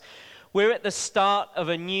We're at the start of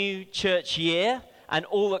a new church year and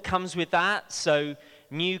all that comes with that. So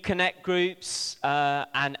new Connect groups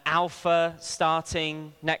and Alpha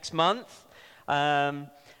starting next month. And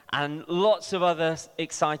lots of other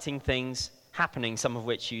exciting things happening, some of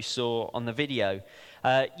which you saw on the video.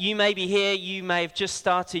 You may be here, you may have just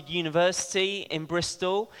started university in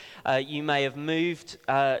Bristol, you may have moved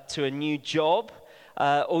to a new job,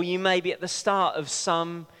 or you may be at the start of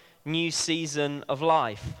some new season of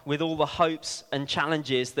life with all the hopes and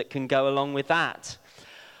challenges that can go along with that.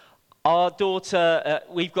 Our daughter,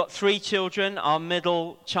 we've got 3 children. Our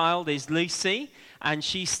middle child is Lucy, and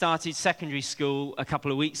she started secondary school a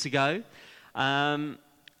couple of weeks ago. And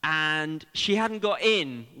she hadn't got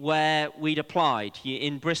in where we'd applied.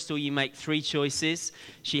 In Bristol, you make 3 choices.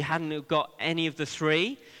 She hadn't got any of the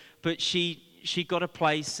 3, but she got a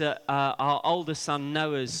place at our older son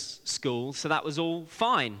Noah's school, so that was all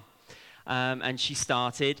fine. And she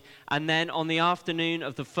started. And then on the afternoon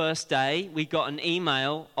of the first day, we got an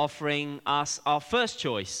email offering us our first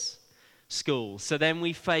choice school. So then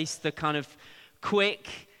we faced the kind of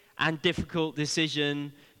quick and difficult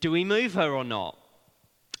decision, do we move her or not?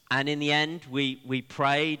 And in the end, we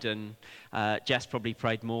prayed, and Jess probably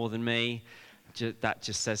prayed more than me. That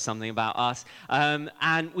just says something about us.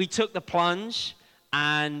 And we took the plunge,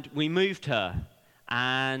 and we moved her.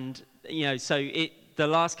 And, so the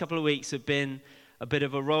last couple of weeks have been a bit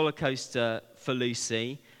of a roller coaster for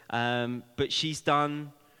Lucy, but she's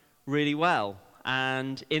done really well.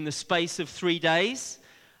 And in the space of 3 days,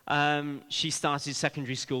 she started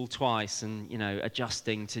secondary school twice and,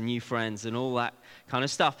 adjusting to new friends and all that kind of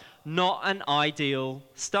stuff. Not an ideal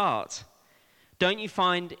start. Don't you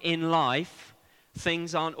find in life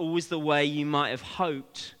things aren't always the way you might have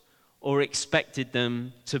hoped or expected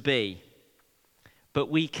them to be? But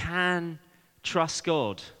we can trust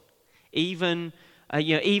God. Even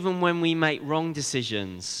when we make wrong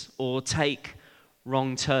decisions or take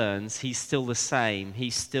wrong turns, He's still the same.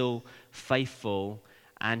 He's still faithful.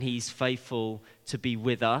 And He's faithful to be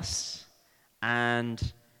with us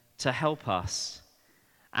and to help us.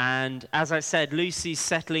 And as I said, Lucy's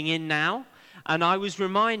settling in now. And I was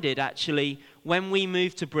reminded, actually, when we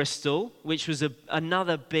moved to Bristol, which was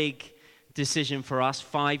another big decision for us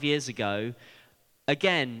 5 years ago,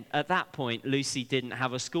 again, at that point, Lucy didn't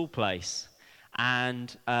have a school place.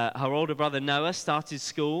 And her older brother Noah started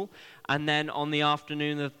school. And then on the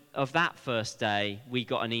afternoon of that first day, we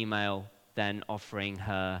got an email then offering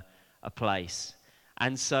her a place.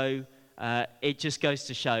 And so it just goes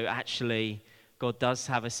to show, actually, God does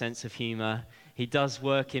have a sense of humor. He does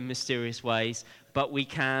work in mysterious ways, but we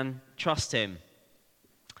can trust Him.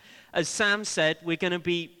 As Sam said, we're going to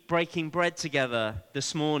be breaking bread together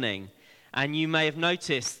this morning. And you may have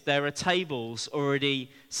noticed there are tables already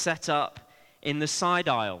set up in the side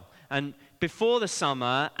aisle. And before the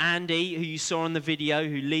summer, Andy, who you saw on the video,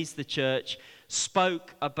 who leads the church,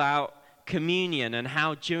 spoke about communion and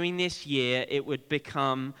how during this year it would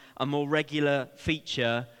become a more regular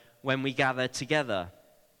feature when we gather together.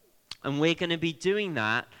 And we're going to be doing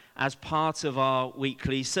that as part of our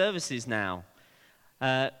weekly services now.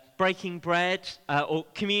 Breaking bread, or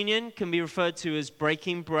communion can be referred to as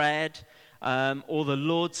breaking bread, or the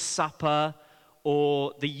Lord's Supper,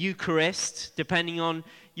 or the Eucharist, depending on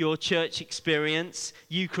your church experience.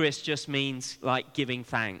 Eucharist just means like giving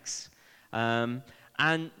thanks.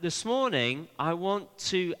 And this morning, I want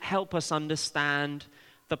to help us understand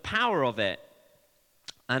the power of it.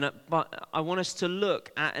 And but I want us to look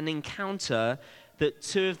at an encounter that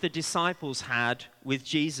 2 of the disciples had with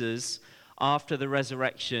Jesus after the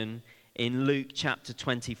resurrection in Luke chapter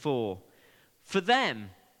 24. For them,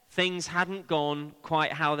 things hadn't gone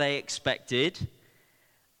quite how they expected,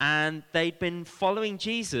 and they'd been following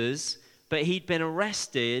Jesus, but he'd been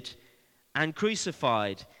arrested and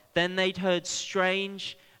crucified. Then they'd heard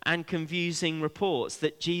strange and confusing reports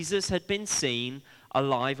that Jesus had been seen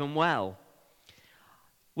alive and well.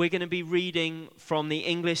 We're going to be reading from the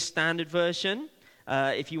English Standard Version,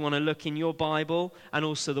 if you want to look in your Bible, and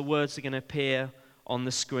also the words are going to appear on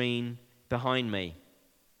the screen behind me.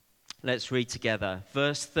 Let's read together.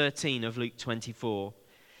 Verse 13 of Luke 24.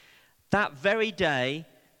 That very day,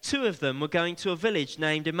 2 of them were going to a village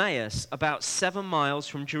named Emmaus, about 7 miles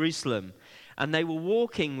from Jerusalem. And they were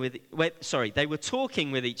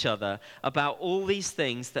talking with each other about all these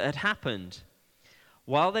things that had happened.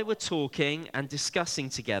 While they were talking and discussing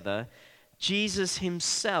together, Jesus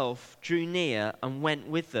himself drew near and went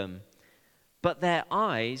with them. But their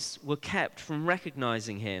eyes were kept from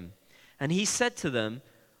recognizing him. And he said to them,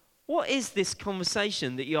 "What is this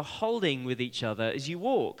conversation that you're holding with each other as you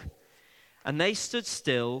walk?" And they stood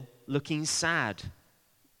still, looking sad.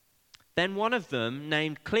 Then one of them,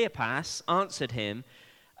 named Cleopas, answered him,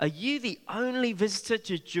 "Are you the only visitor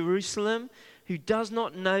to Jerusalem who does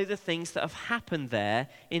not know the things that have happened there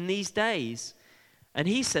in these days?" And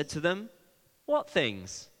he said to them, "What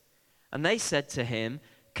things?" And they said to him,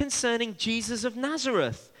 "Concerning Jesus of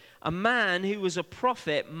Nazareth, a man who was a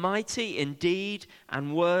prophet, mighty in deed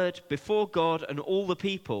and word before God and all the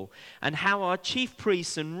people, and how our chief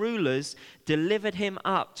priests and rulers delivered him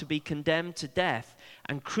up to be condemned to death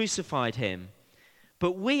and crucified him.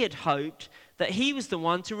 But we had hoped that he was the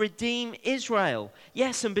one to redeem Israel.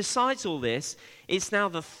 Yes, and besides all this, it's now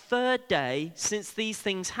the third day since these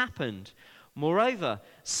things happened. Moreover,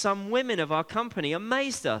 some women of our company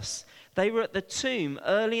amazed us. They were at the tomb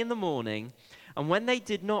early in the morning, and when they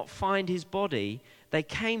did not find his body, they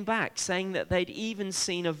came back saying that they'd even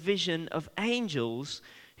seen a vision of angels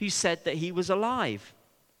who said that he was alive.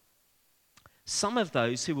 Some of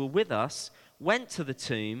those who were with us went to the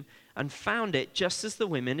tomb and found it just as the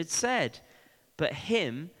women had said, but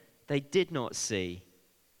him they did not see."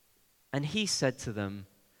 And he said to them,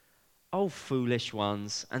 "O foolish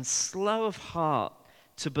ones, and slow of heart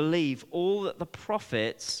to believe all that the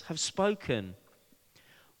prophets have spoken.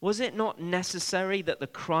 Was it not necessary that the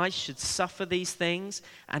Christ should suffer these things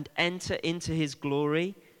and enter into his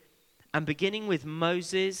glory?" And beginning with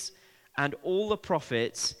Moses and all the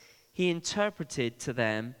prophets, he interpreted to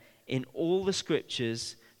them in all the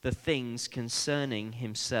scriptures the things concerning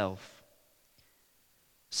himself.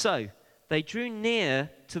 So they drew near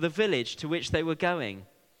to the village to which they were going.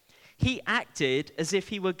 He acted as if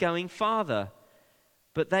he were going farther,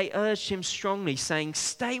 but they urged him strongly, saying,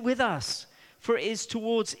 "Stay with us, for it is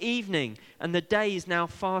towards evening, and the day is now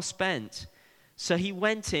far spent." So he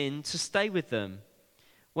went in to stay with them.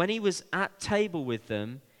 When he was at table with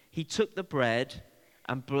them, he took the bread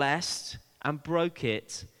and blessed and broke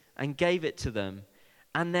it and gave it to them.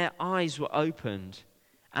 And their eyes were opened,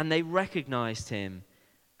 and they recognized him,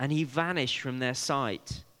 and he vanished from their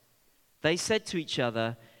sight. They said to each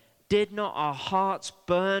other, "Did not our hearts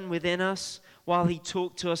burn within us while he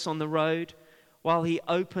talked to us on the road, while he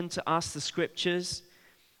opened to us the scriptures?"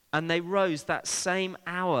 And they rose that same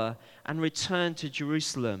hour and returned to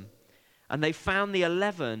Jerusalem. And they found the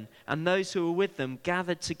 11 and those who were with them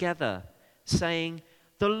gathered together, saying,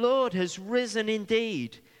 "The Lord has risen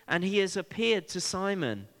indeed, and he has appeared to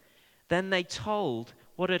Simon." Then they told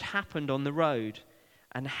what had happened on the road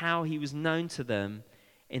and how he was known to them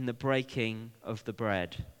in the breaking of the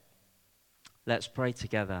bread. Let's pray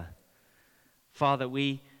together. Father,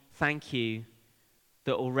 we thank you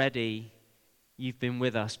that already you've been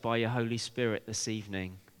with us by your Holy Spirit this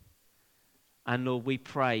evening. And Lord, we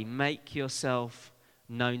pray, make yourself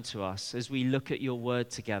known to us as we look at your word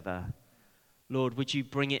together. Lord, would you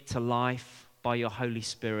bring it to life by your Holy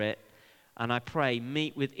Spirit? And I pray,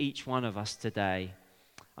 meet with each one of us today.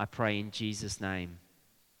 I pray in Jesus' name.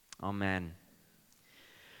 Amen.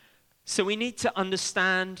 So we need to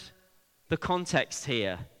understand the context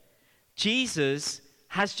here. Jesus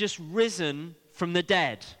has just risen from the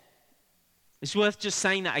dead. It's worth just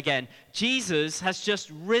saying that again. Jesus has just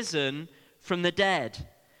risen from the dead.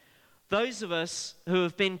 Those of us who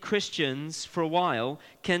have been Christians for a while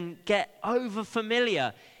can get over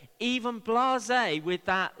familiar, even blasé with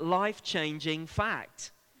that life-changing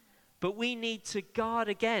fact. But we need to guard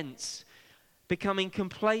against becoming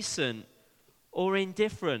complacent or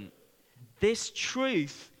indifferent. This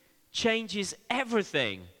truth changes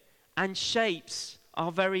everything and shapes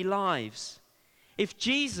our very lives. If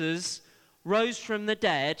Jesus rose from the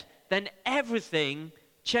dead, then everything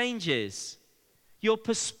changes. Your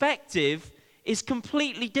perspective is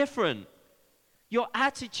completely different. Your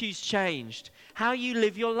attitude's changed. How you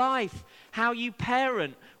live your life, how you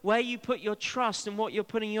parent, where you put your trust and what you're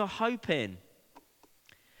putting your hope in.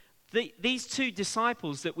 These two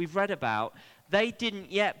disciples that we've read about, they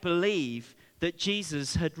didn't yet believe that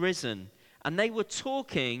Jesus had risen. And they were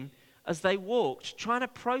talking as they walked, trying to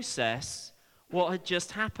process what had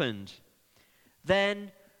just happened.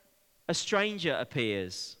 Then a stranger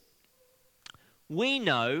appears. We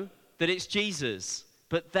know that it's Jesus,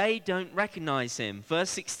 but they don't recognize him. Verse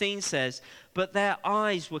 16 says, "But their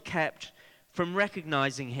eyes were kept from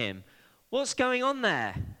recognizing him." What's going on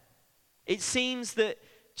there? It seems that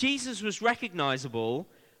Jesus was recognizable,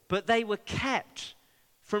 but they were kept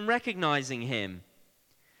from recognizing him.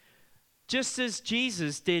 Just as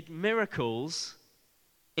Jesus did miracles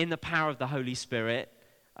in the power of the Holy Spirit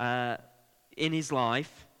in his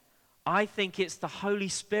life, I think it's the Holy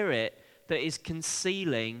Spirit that is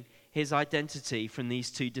concealing his identity from these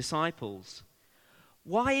two disciples.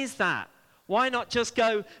 Why is that? Why not just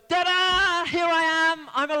go, "Ta-da! Here I am,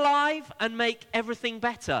 I'm alive," and make everything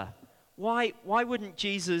better? Why wouldn't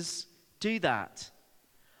Jesus do that?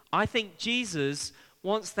 I think Jesus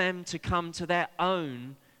wants them to come to their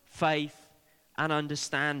own faith and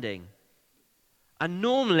understanding. And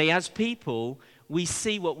normally, as people, we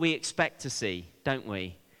see what we expect to see, don't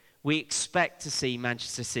we? We expect to see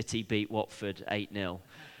Manchester City beat Watford 8-0.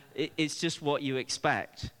 It's just what you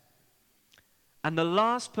expect. And the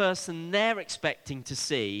last person they're expecting to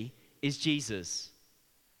see is Jesus.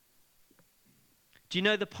 Do you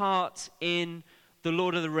know the part in The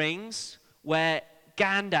Lord of the Rings where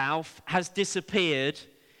Gandalf has disappeared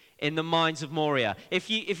in the Mines of Moria? If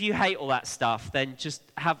you hate all that stuff, then just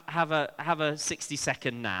have a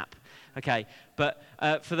 60-second nap. Okay, but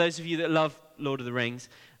for those of you that love Lord of the Rings,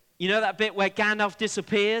 you know that bit where Gandalf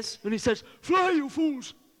disappears and he says, "Fly, you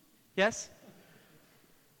fools!" Yes?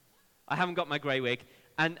 I haven't got my grey wig,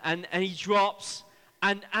 and he drops,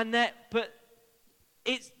 but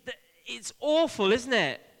it's awful, isn't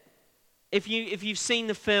it? If you've seen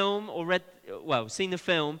the film or seen the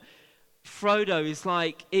film, Frodo is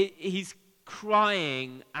like he's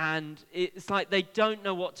crying, and it's like they don't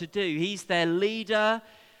know what to do. He's their leader,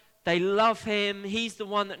 they love him, he's the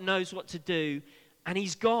one that knows what to do, and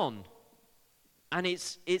he's gone, and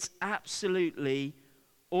it's absolutely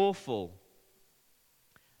awful.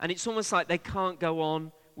 And it's almost like they can't go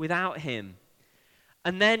on without him.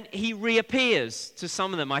 And then he reappears to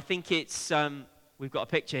some of them. I think it's, we've got a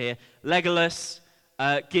picture here, Legolas,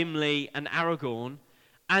 Gimli, and Aragorn.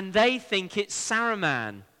 And they think it's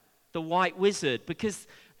Saruman, the White Wizard, because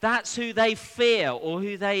that's who they fear or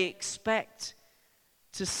who they expect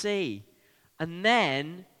to see. And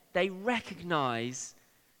then they recognize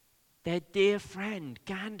their dear friend,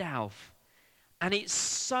 Gandalf. And it's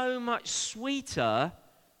so much sweeter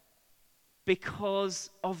because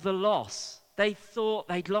of the loss. They thought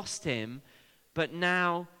they'd lost him, but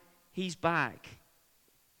now he's back.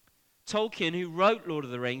 Tolkien, who wrote Lord of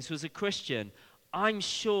the Rings, was a Christian. I'm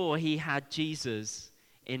sure he had Jesus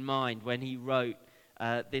in mind when he wrote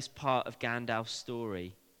this part of Gandalf's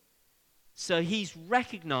story. So he's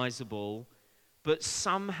recognizable, but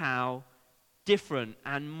somehow different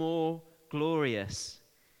and more glorious.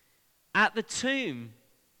 At the tomb,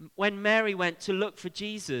 when Mary went to look for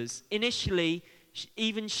Jesus, initially,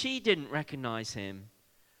 even she didn't recognize him.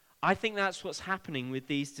 I think that's what's happening with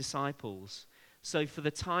these disciples. So for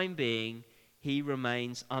the time being, he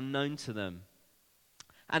remains unknown to them.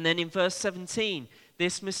 And then in verse 17,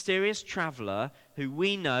 this mysterious traveler, who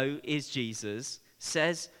we know is Jesus,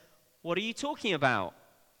 says, "What are you talking about?"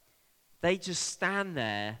 They just stand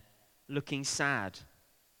there looking sad.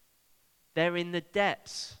 They're in the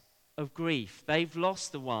depths of grief. They've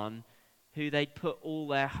lost the one who they'd put all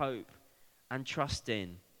their hope and trust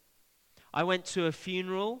in. I went to a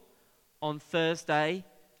funeral on Thursday.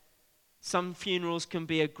 Some funerals can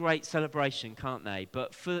be a great celebration, can't they?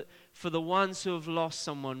 But for the ones who have lost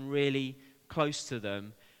someone really close to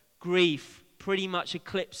them, grief pretty much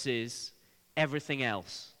eclipses everything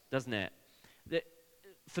else, doesn't it?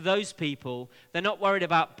 For those people, they're not worried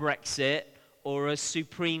about Brexit or a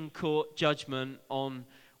Supreme Court judgment on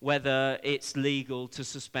whether it's legal to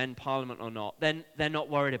suspend Parliament or not. Then they're not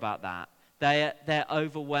worried about that. They're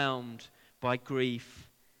overwhelmed by grief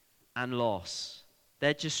and loss.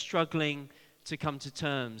 They're just struggling to come to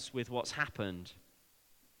terms with what's happened.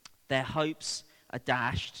 Their hopes are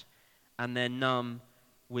dashed and they're numb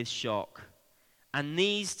with shock. And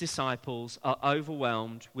these disciples are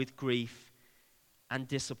overwhelmed with grief and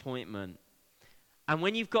disappointment. And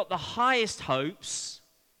when you've got the highest hopes,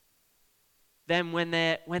 then when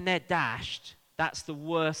they're dashed, that's the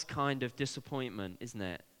worst kind of disappointment, isn't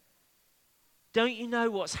it? "Don't you know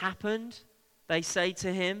what's happened?" they say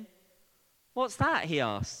to him. "What's that?" he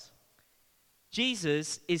asks.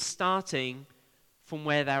 Jesus is starting from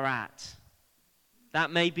where they're at.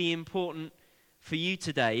 That may be important for you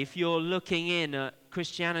today. If you're looking in at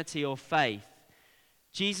Christianity or faith,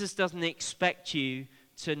 Jesus doesn't expect you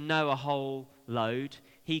to know a whole load.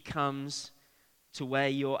 He comes to where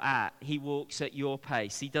you're at. He walks at your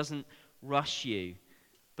pace. He doesn't rush you,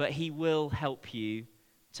 but he will help you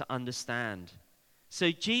to understand.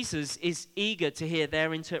 So Jesus is eager to hear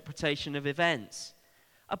their interpretation of events.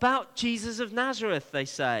 About Jesus of Nazareth, they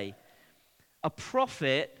say, a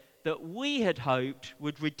prophet that we had hoped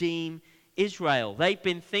would redeem Israel. They've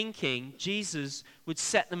been thinking Jesus would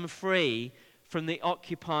set them free from the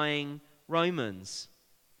occupying Romans.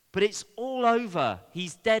 But it's all over.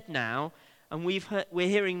 He's dead now, and we're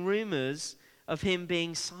hearing rumors of him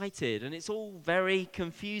being cited, and it's all very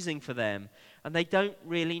confusing for them, and they don't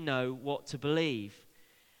really know what to believe.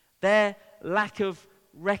 Their lack of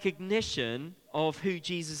recognition of who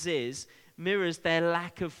Jesus is mirrors their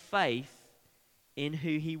lack of faith in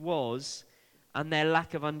who he was and their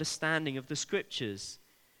lack of understanding of the scriptures.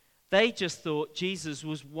 They just thought Jesus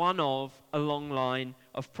was one of a long line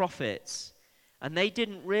of prophets. And they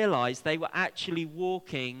didn't realize they were actually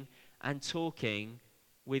walking and talking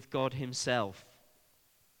with God himself.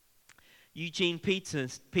 Eugene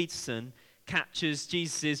Peterson captures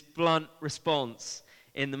Jesus' blunt response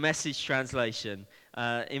in the Message translation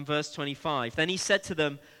in verse 25. Then he said to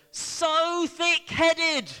them, "So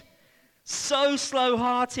thick-headed, so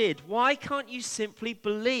slow-hearted, why can't you simply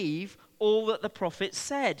believe all that the prophets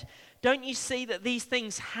said? Don't you see that these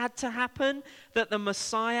things had to happen, that the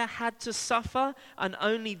Messiah had to suffer and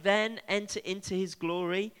only then enter into his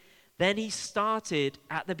glory?" Then he started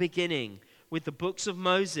at the beginning with the books of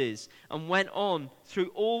Moses and went on through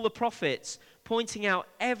all the prophets, pointing out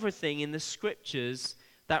everything in the scriptures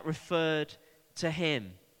that referred to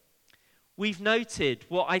him. We've noted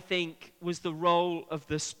what I think was the role of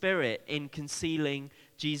the Spirit in concealing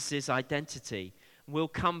Jesus' identity. We'll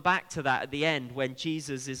come back to that at the end when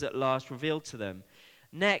Jesus is at last revealed to them.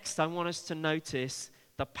 Next, I want us to notice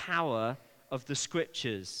the power of the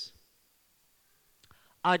scriptures.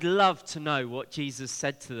 I'd love to know what Jesus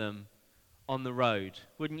said to them on the road,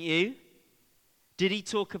 wouldn't you? Did he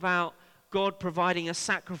talk about God providing a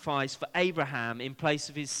sacrifice for Abraham in place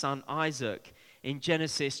of his son Isaac in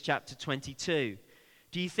Genesis chapter 22?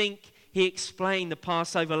 Do you think he explained the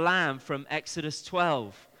Passover lamb from Exodus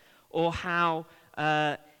 12? Or how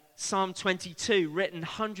Psalm 22, written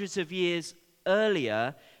hundreds of years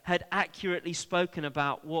earlier, had accurately spoken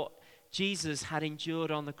about what Jesus had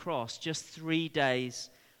endured on the cross just 3 days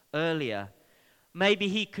earlier? Maybe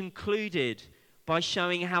he concluded by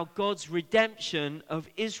showing how God's redemption of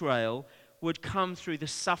Israel would come through the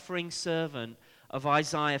suffering servant of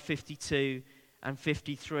Isaiah 52 and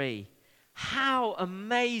 53. How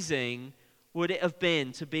amazing would it have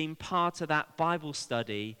been to be part of that Bible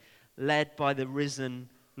study led by the risen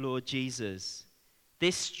Lord Jesus?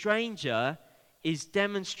 This stranger is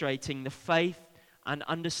demonstrating the faith and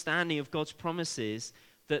understanding of God's promises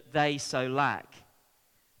that they so lack.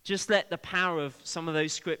 Just let the power of some of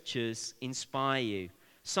those scriptures inspire you.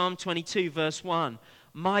 Psalm 22, verse 1.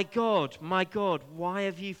 My God, why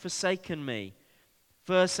have you forsaken me?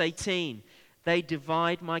 Verse 18. They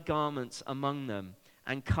divide my garments among them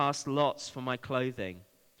and cast lots for my clothing.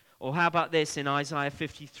 Or how about this in Isaiah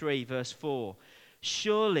 53, verse 4?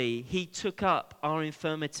 Surely he took up our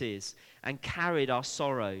infirmities and carried our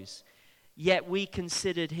sorrows. Yet we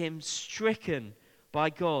considered him stricken by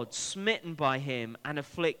God, smitten by him and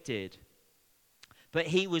afflicted. But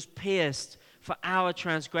he was pierced for our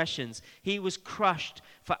transgressions. He was crushed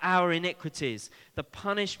for our iniquities. The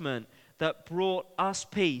punishment that brought us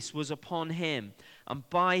peace was upon him, and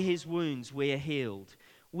by his wounds we are healed.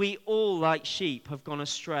 We all, like sheep, have gone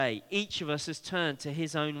astray. Each of us has turned to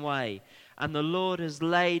his own way, and the Lord has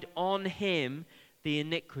laid on him the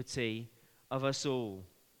iniquity of us all.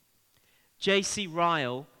 J.C.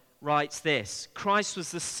 Ryle writes this: Christ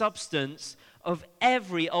was the substance of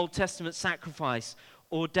every Old Testament sacrifice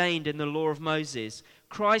ordained in the law of Moses.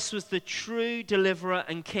 Christ was the true deliverer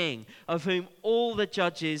and king, of whom all the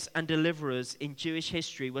judges and deliverers in Jewish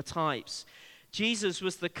history were types. Jesus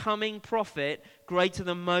was the coming prophet greater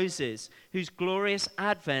than Moses, whose glorious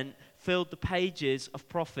advent filled the pages of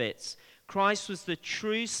prophets. Christ was the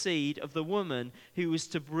true seed of the woman who was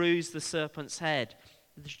to bruise the serpent's head,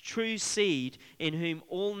 the true seed in whom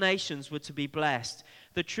all nations were to be blessed,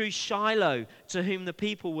 the true Shiloh to whom the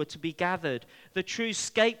people were to be gathered, the true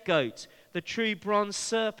scapegoat, the true bronze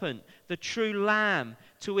serpent, the true lamb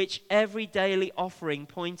to which every daily offering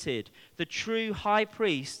pointed, the true high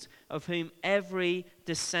priest of whom every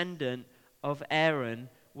descendant of Aaron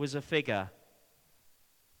was a figure.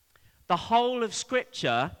 The whole of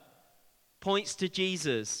Scripture points to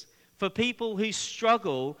Jesus. For people who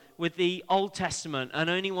struggle with the Old Testament and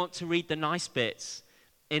only want to read the nice bits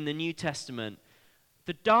in the New Testament,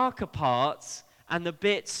 the darker parts and the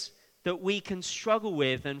bits that we can struggle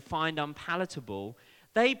with and find unpalatable,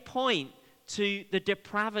 they point to the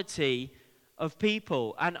depravity of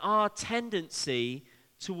people and our tendency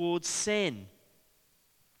towards sin.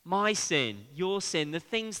 My sin, your sin, the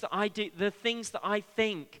things that I do, the things that I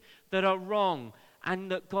think that are wrong and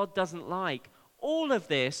that God doesn't like. All of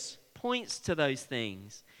this points to those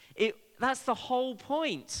things. That's the whole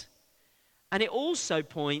point. And it also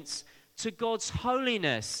points to God's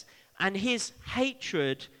holiness and his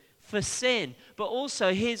hatred for sin, but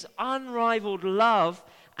also his unrivaled love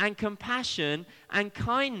and compassion and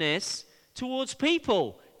kindness towards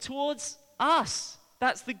people, towards us.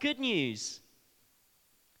 That's the good news.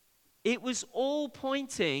 It was all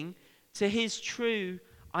pointing to his true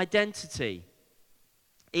identity.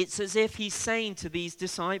 It's as if he's saying to these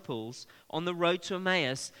disciples on the road to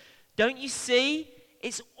Emmaus, don't you see?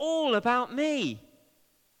 It's all about me.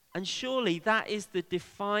 And surely that is the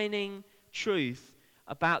defining truth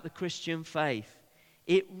about the Christian faith.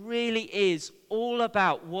 It really is all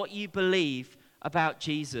about what you believe about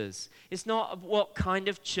Jesus. It's not what kind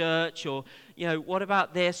of church or, what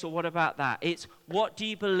about this or what about that. It's what do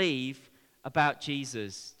you believe about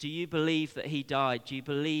Jesus? Do you believe that he died? Do you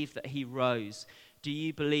believe that he rose? Do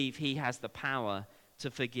you believe he has the power to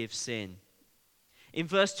forgive sin? In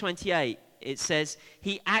verse 28, it says,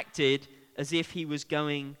 he acted as if he was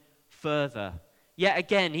going further. Yet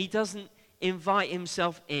again, he doesn't invite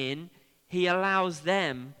himself in. He allows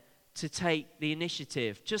them to take the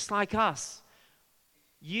initiative, just like us.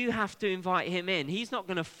 You have to invite him in. He's not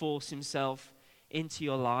going to force himself into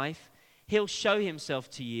your life. He'll show himself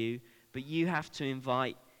to you, but you have to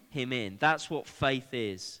invite him in. That's what faith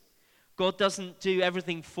is. God doesn't do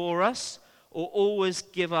everything for us or always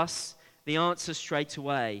give us the answer straight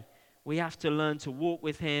away. We have to learn to walk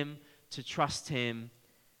with him, to trust him,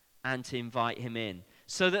 and to invite him in.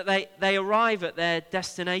 So that they arrive at their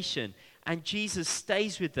destination and Jesus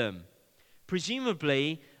stays with them.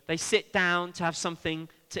 Presumably, they sit down to have something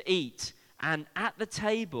to eat. And at the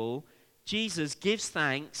table, Jesus gives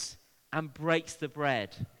thanks and breaks the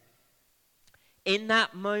bread. In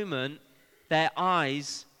that moment, their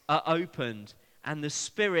eyes are opened and the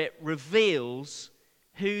Spirit reveals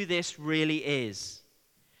who this really is.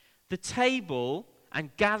 The table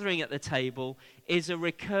and gathering at the table is a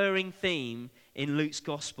recurring theme in Luke's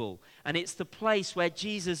gospel. And it's the place where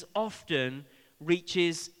Jesus often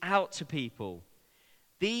reaches out to people.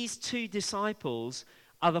 These two disciples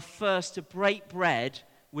are the first to break bread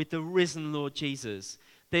with the risen Lord Jesus.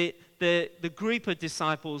 The group of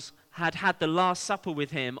disciples had the Last Supper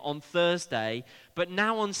with him on Thursday, but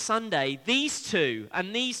now on Sunday, these two,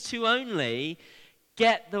 and these two only,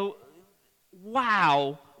 get the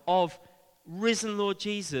wow of risen Lord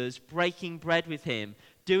Jesus breaking bread with him,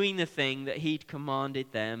 doing the thing that he'd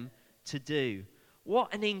commanded them to do.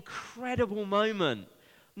 What an incredible moment.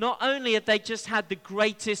 Not only have they just had the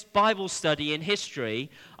greatest Bible study in history,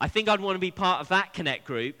 I think I'd want to be part of that Connect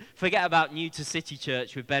group. Forget about New to City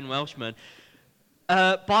Church with Ben Welshman.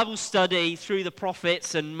 Bible study through the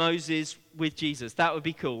prophets and Moses with Jesus. That would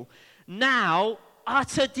be cool. Now,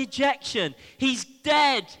 utter dejection. He's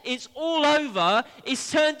dead. It's all over. It's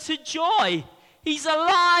turned to joy. He's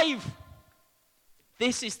alive.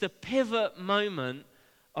 This is the pivot moment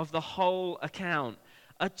of the whole account.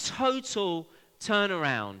 A total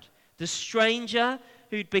turnaround. The stranger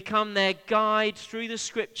who'd become their guide through the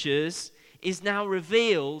scriptures is now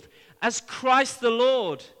revealed as Christ the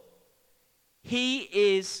Lord. He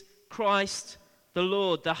is Christ the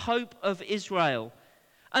Lord, the hope of Israel.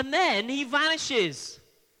 And then he vanishes.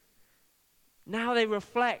 Now they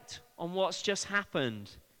reflect on what's just happened.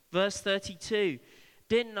 Verse 32,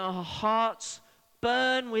 didn't our hearts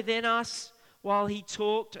burn within us while he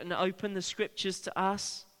talked and opened the scriptures to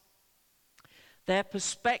us? Their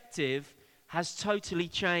perspective has totally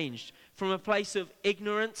changed from a place of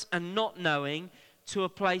ignorance and not knowing to a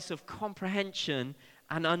place of comprehension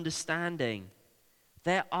and understanding.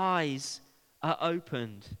 Their eyes are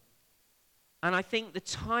opened. And I think the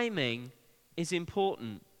timing is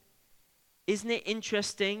important. Isn't it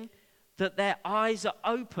interesting that their eyes are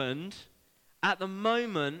opened at the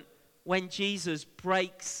moment when Jesus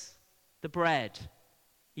breaks the bread?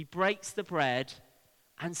 He breaks the bread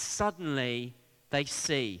and suddenly they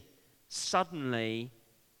see. Suddenly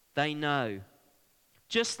they know.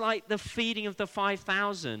 Just like the feeding of the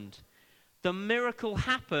 5,000, the miracle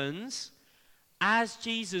happens as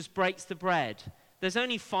Jesus breaks the bread. There's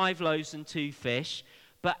only 5 loaves and 2 fish,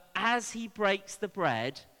 but as he breaks the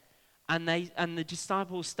bread and the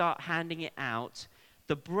disciples start handing it out,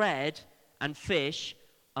 the bread and fish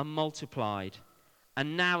are multiplied.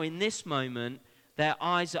 And now in this moment, their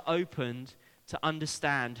eyes are opened to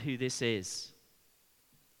understand who this is.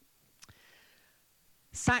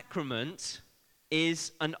 Sacrament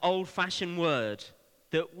is an old-fashioned word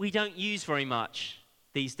that we don't use very much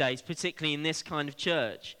these days, particularly in this kind of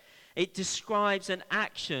church. It describes an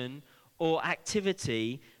action or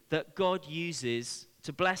activity that God uses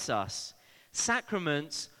to bless us.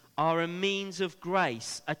 Sacraments are a means of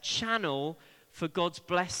grace, a channel for God's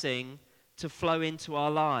blessing to flow into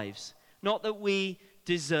our lives. Not that we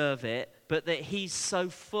deserve it, but that he's so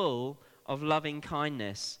full of loving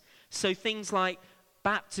kindness. So things like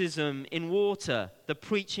baptism in water, the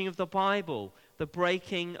preaching of the Bible, the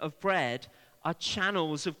breaking of bread are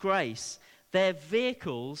channels of grace. They're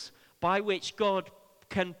vehicles by which God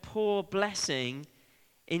can pour blessing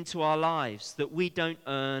into our lives that we don't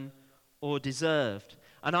earn or deserve.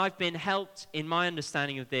 And I've been helped in my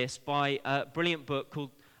understanding of this by a brilliant book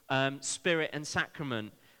called Spirit and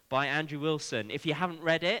Sacrament by Andrew Wilson. If you haven't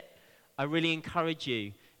read it, I really encourage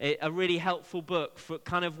you. A really helpful book for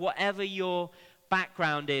kind of whatever your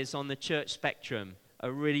background is on the church spectrum.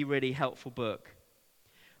 A really, really helpful book.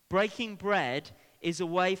 Breaking bread is a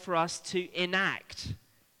way for us to enact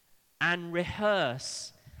and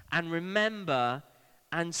rehearse and remember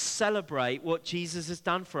and celebrate what Jesus has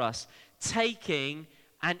done for us. Taking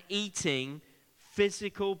and eating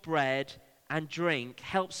physical bread and drink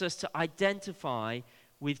helps us to identify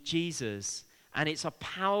with Jesus, and it's a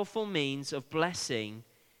powerful means of blessing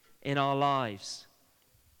in our lives.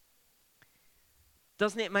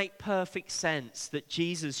 Doesn't it make perfect sense that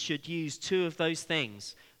Jesus should use two of those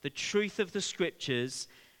things, the truth of the scriptures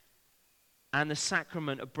and the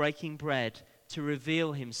sacrament of breaking bread, to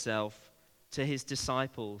reveal himself to his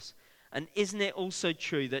disciples? And isn't it also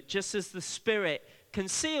true that just as the Spirit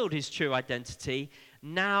concealed his true identity,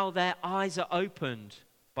 now their eyes are opened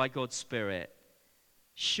by God's Spirit?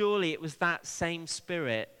 Surely it was that same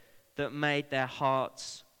Spirit that made their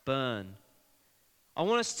hearts burn. I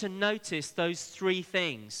want us to notice those three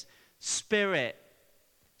things: Spirit,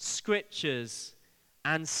 Scriptures,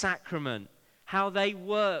 and Sacrament. How they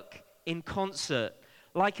work in concert.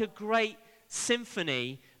 Like a great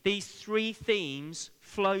symphony, these three themes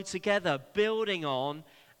flow together, building on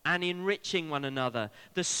and enriching one another.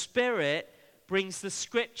 The Spirit brings the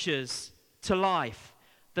Scriptures to life.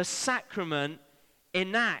 The Sacrament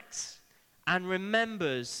enacts and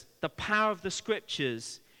remembers the power of the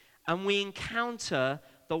Scriptures, and we encounter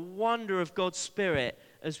the wonder of God's Spirit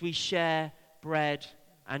as we share bread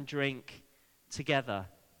and drink together.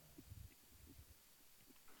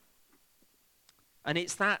 And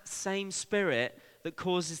it's that same Spirit that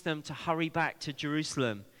causes them to hurry back to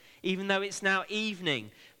Jerusalem. Even though it's now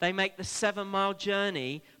evening, they make the 7-mile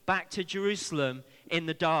journey back to Jerusalem in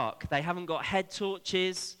the dark. They haven't got head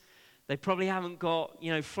torches. They probably haven't got,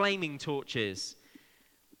 flaming torches.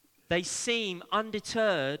 They seem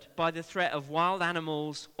undeterred by the threat of wild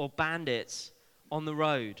animals or bandits on the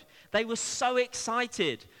road. They were so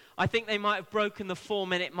excited. I think they might have broken the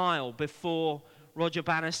 4-minute mile before Roger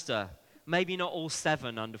Bannister. Maybe not all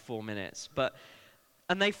 7 under 4 minutes.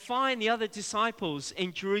 And they find the other disciples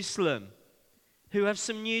in Jerusalem who have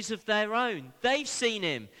some news of their own. They've seen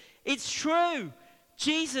him. It's true.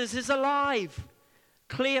 Jesus is alive.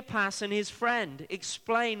 Cleopas and his friend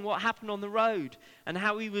explain what happened on the road and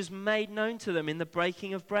how he was made known to them in the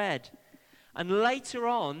breaking of bread. And later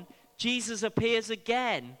on, Jesus appears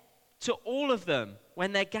again to all of them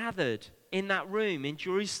when they're gathered in that room in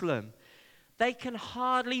Jerusalem. They can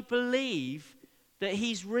hardly believe that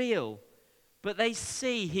he's real, but they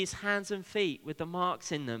see his hands and feet with the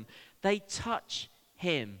marks in them. They touch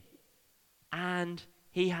him, and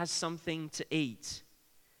he has something to eat.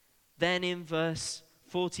 Then in verse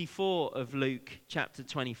 44 of Luke chapter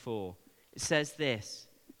 24, it says this,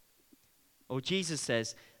 or Jesus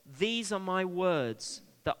says, "These are my words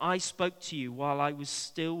that I spoke to you while I was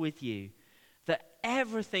still with you, that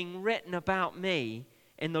everything written about me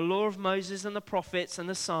in the law of Moses and the prophets and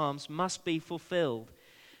the Psalms must be fulfilled."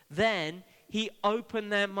 Then he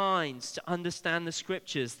opened their minds to understand the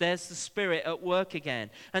Scriptures. There's the Spirit at work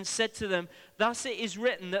again. And said to them, "Thus it is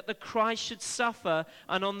written that the Christ should suffer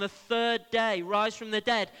and on the 3rd day rise from the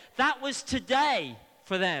dead." That was today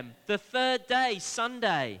for them. The 3rd day,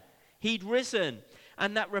 Sunday, he'd risen.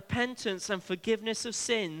 And that repentance and forgiveness of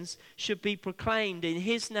sins should be proclaimed in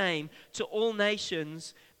his name to all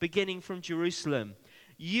nations, beginning from Jerusalem.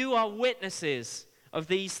 You are witnesses of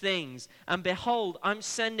these things, and behold, I'm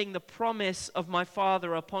sending the promise of my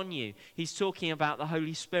Father upon you. He's talking about the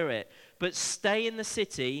Holy Spirit. But stay in the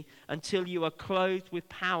city until you are clothed with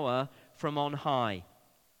power from on high.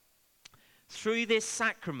 Through this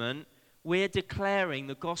sacrament, we're declaring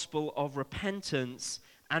the gospel of repentance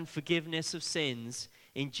and forgiveness of sins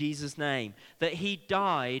in Jesus' name. That he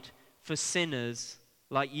died for sinners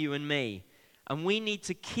like you and me. And we need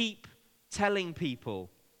to keep telling people,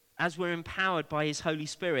 as we're empowered by his Holy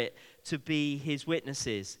Spirit, to be his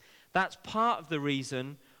witnesses. That's part of the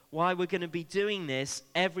reason why we're going to be doing this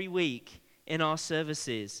every week in our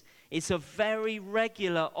services. It's a very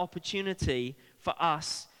regular opportunity for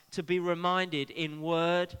us to be reminded in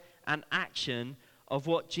word and action of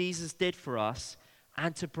what Jesus did for us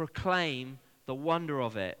and to proclaim the wonder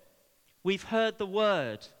of it. We've heard the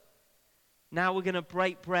word. Now we're going to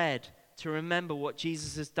break bread to remember what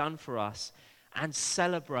Jesus has done for us and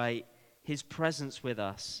celebrate his presence with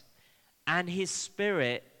us. And his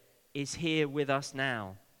Spirit is here with us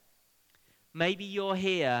now. Maybe you're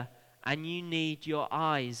here and you need your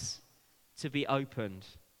eyes to be opened.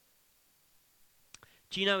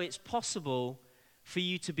 Do you know it's possible for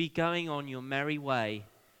you to be going on your merry way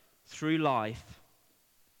through life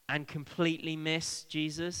and completely miss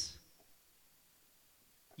Jesus?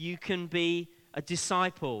 You can be a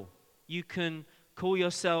disciple. You can call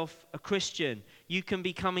yourself a Christian. You can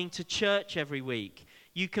be coming to church every week.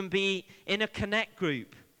 You can be in a connect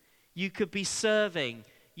group. You could be serving.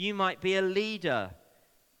 You might be a leader.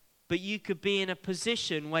 But you could be in a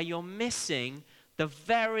position where you're missing the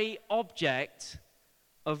very object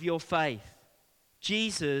of your faith.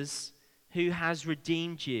 Jesus, who has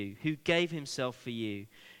redeemed you, who gave himself for you.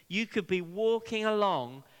 You could be walking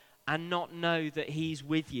along and not know that he's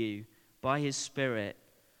with you by his Spirit.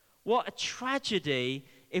 What a tragedy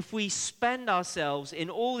if we spend ourselves in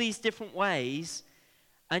all these different ways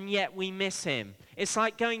and yet we miss him. It's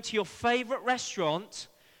like going to your favorite restaurant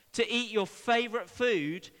to eat your favorite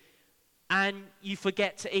food and you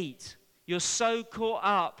forget to eat. You're so caught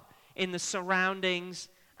up in the surroundings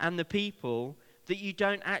and the people that you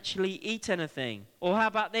don't actually eat anything. Or how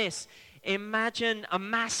about this? Imagine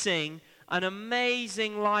amassing an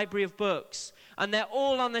amazing library of books and they're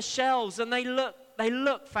all on the shelves and they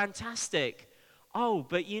look fantastic. Oh,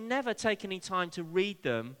 but you never take any time to read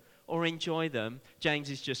them or enjoy them. James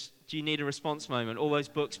is just, do you need a response moment? All those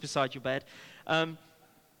books beside your bed.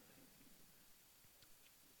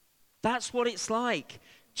 That's what it's like.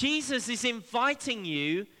 Jesus is inviting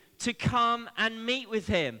you to come and meet with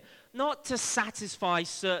him, not to satisfy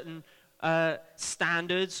certain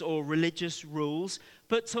standards or religious rules,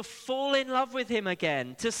 but to fall in love with him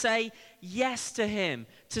again, to say yes to him,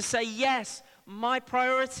 to say, yes, my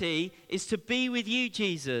priority is to be with you,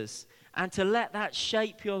 Jesus, and to let that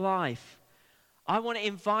shape your life. I want to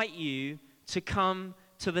invite you to come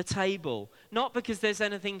to the table, not because there's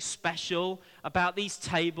anything special about these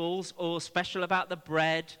tables or special about the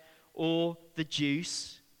bread or the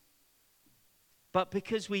juice, but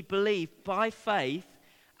because we believe by faith,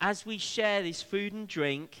 as we share this food and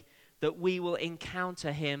drink, that we will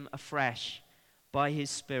encounter him afresh by his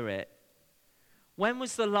Spirit. When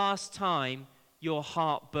was the last time your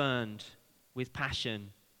heart burned with passion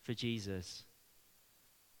for Jesus?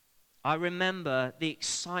 I remember the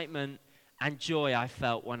excitement and joy I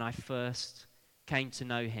felt when I first came to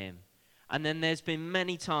know him. And then there's been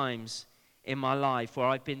many times in my life where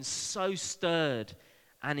I've been so stirred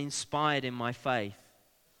and inspired in my faith,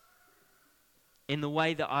 in the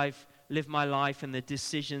way that I've lived my life and the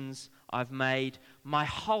decisions I've made. My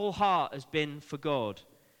whole heart has been for God.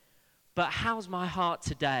 But how's my heart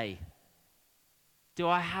today? Do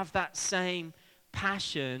I have that same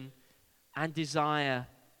passion and desire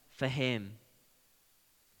for him?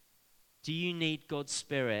 Do you need God's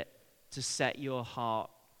Spirit to set your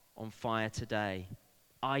heart on fire today?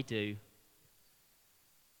 I do.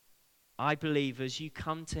 I believe as you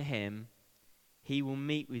come to him, he will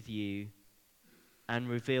meet with you and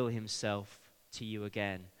reveal himself to you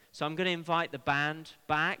again. So I'm going to invite the band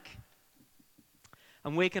back,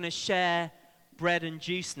 and we're going to share bread and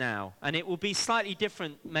juice now. And it will be slightly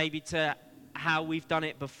different maybe to how we've done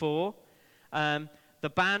it before. The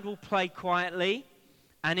band will play quietly,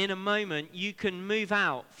 and in a moment you can move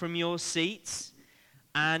out from your seats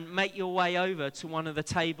and make your way over to one of the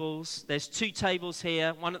tables. There's 2 tables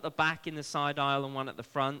here, one at the back in the side aisle and one at the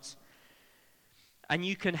front. And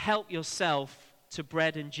you can help yourself to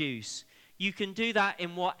bread and juice. You can do that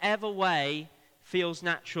in whatever way feels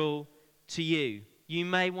natural to you. You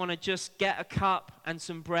may want to just get a cup and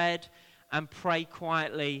some bread and pray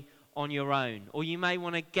quietly on your own. Or you may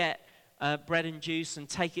want to get bread and juice and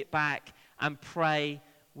take it back and pray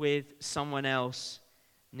with someone else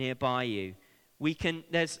nearby you.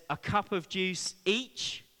 There's a cup of juice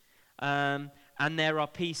each, and there are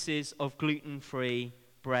pieces of gluten-free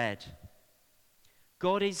bread.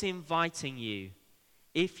 God is inviting you.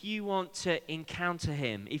 If you want to encounter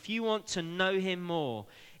him, if you want to know him more,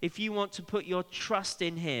 if you want to put your trust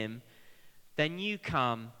in him, then you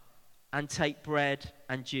come and take bread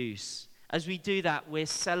and juice. As we do that, we're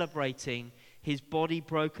celebrating his body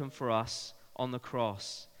broken for us on the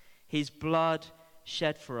cross, his blood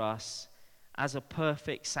shed for us as a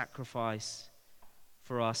perfect sacrifice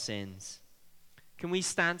for our sins. Can we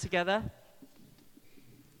stand together?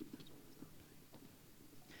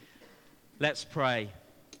 Let's pray.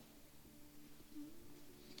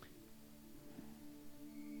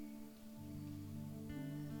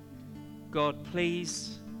 God,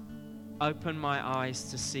 please open my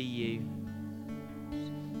eyes to see you.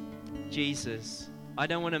 Jesus, I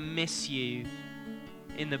don't want to miss you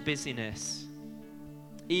in the busyness.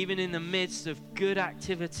 even in the midst of good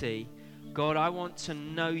activity, God, I want to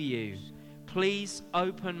know you. Please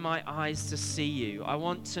open my eyes to see you. I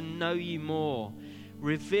want to know you more.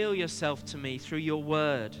 Reveal yourself to me through your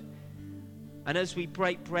word. And as we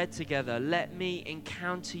break bread together, let me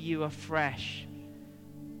encounter you afresh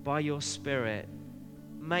by your Spirit.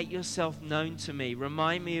 Make yourself known to me.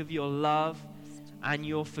 Remind me of your love and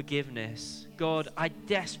your forgiveness. God, I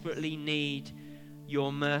desperately need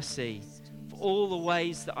your mercy for all the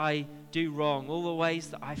ways that I do wrong, all the ways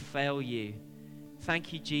that I fail you.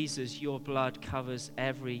 Thank you, Jesus. Your blood covers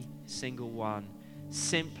every single one.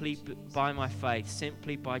 Simply by my faith,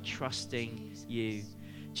 simply by trusting you.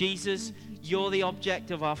 Jesus, you're the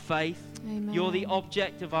object of our faith. Amen. You're the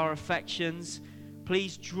object of our affections.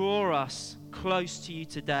 Please draw us close to you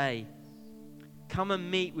today. Come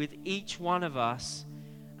and meet with each one of us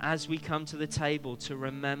as we come to the table to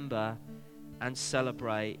remember and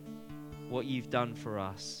celebrate what you've done for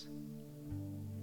us.